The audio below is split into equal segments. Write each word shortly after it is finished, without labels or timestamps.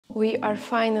We are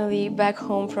finally back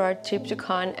home for our trip to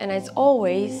Cannes, and as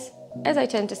always, as I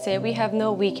tend to say, we have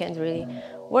no weekend really.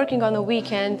 Working on the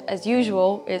weekend, as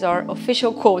usual, is our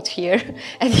official quote here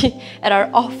at our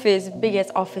office,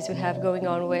 biggest office we have going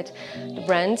on with the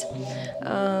brand.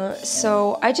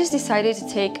 So I just decided to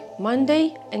take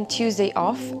Monday and Tuesday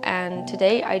off, and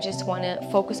today I just want to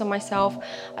focus on myself.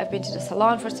 I've been to the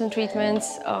salon for some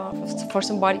treatments, for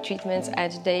some body treatments,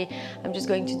 and today I'm just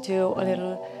going to do a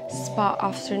little spa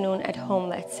afternoon at home,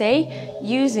 let's say,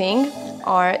 using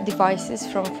our devices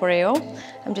from Foreo.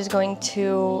 I'm just going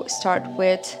to start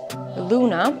with the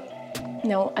Luna.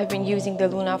 Now, I've been using the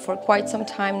Luna for quite some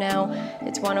time now.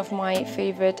 It's one of my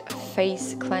favorite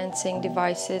face cleansing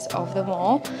devices of them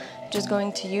all. I'm just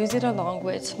going to use it along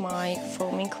with my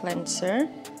foaming cleanser.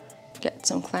 Get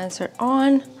some cleanser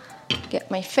on,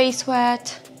 get my face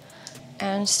wet,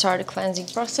 and start the cleansing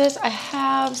process. I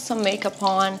have some makeup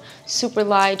on, super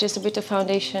light, just a bit of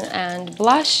foundation and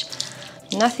blush.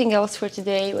 Nothing else for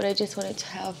today, but I just wanted to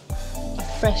have a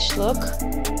fresh look.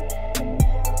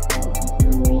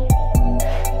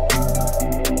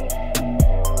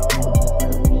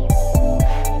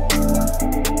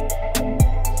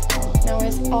 Now,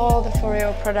 as all the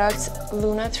Foreo products,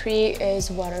 Luna 3 is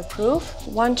waterproof.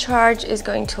 One charge is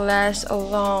going to last a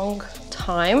long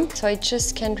time, so I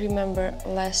just can't remember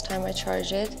last time I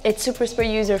charged it. It's super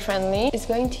user friendly. It's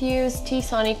going to use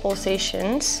T-sonic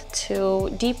pulsations to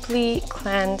deeply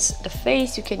cleanse the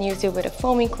face. You can use it with a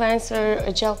foaming cleanser,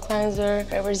 a gel cleanser,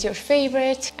 whatever is your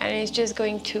favorite, and it's just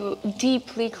going to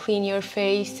deeply clean your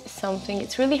face. Something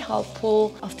it's really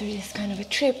helpful after this kind of a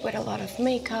trip with a lot of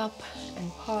makeup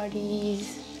and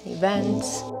parties,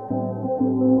 events.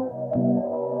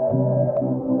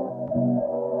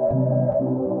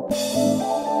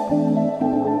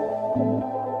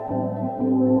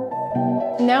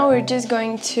 Now we're just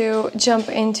going to jump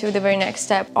into the very next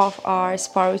step of our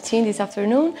spa routine this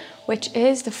afternoon, which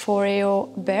is the Foreo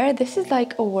Bear. This is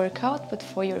like a workout, but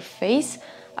for your face.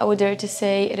 I would dare to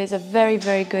say it is a very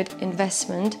good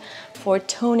investment for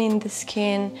toning the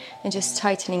skin and just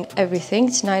tightening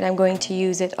everything. Tonight I'm going to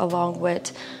use it along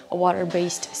with a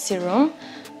water-based serum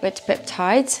with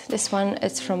peptides. This one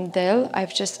is from Dell.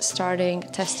 I've just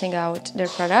started testing out their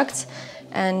products.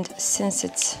 And since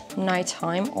it's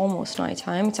nighttime, almost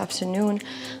nighttime, it's afternoon,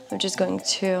 I'm just going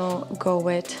to go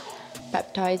with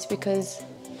peptides, because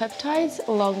peptides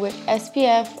along with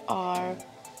SPF are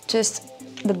just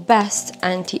the best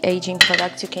anti-aging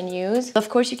products you can use. Of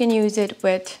course, you can use it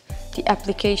with the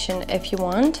application if you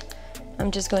want.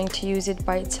 I'm just going to use it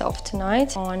by itself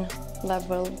tonight on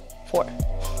level 4.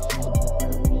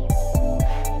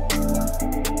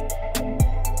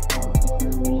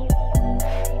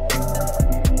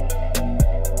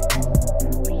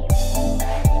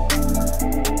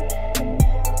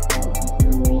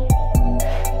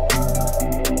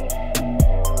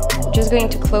 Just going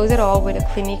to close it all with a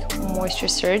Clinique Moisture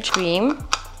Surge cream.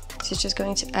 So it's just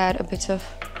going to add a bit of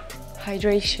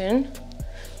hydration.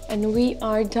 And we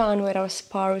are done with our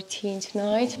spa routine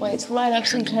tonight. I wanted to light up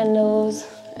some candles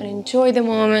and enjoy the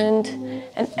moment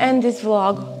and end this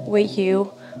vlog with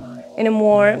you in a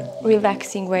more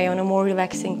relaxing way, on a more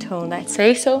relaxing tone, let's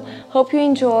say. So hope you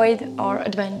enjoyed our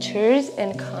adventures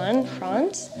in Cannes,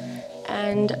 France.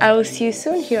 And I will see you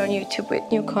soon here on YouTube with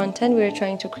new content. We're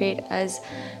trying to create as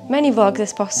many vlogs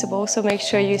as possible, so make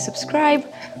sure you subscribe,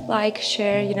 like,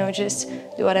 share, you know, just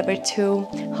do whatever to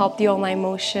help the online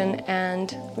motion,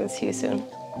 and we'll see you soon.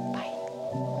 Bye.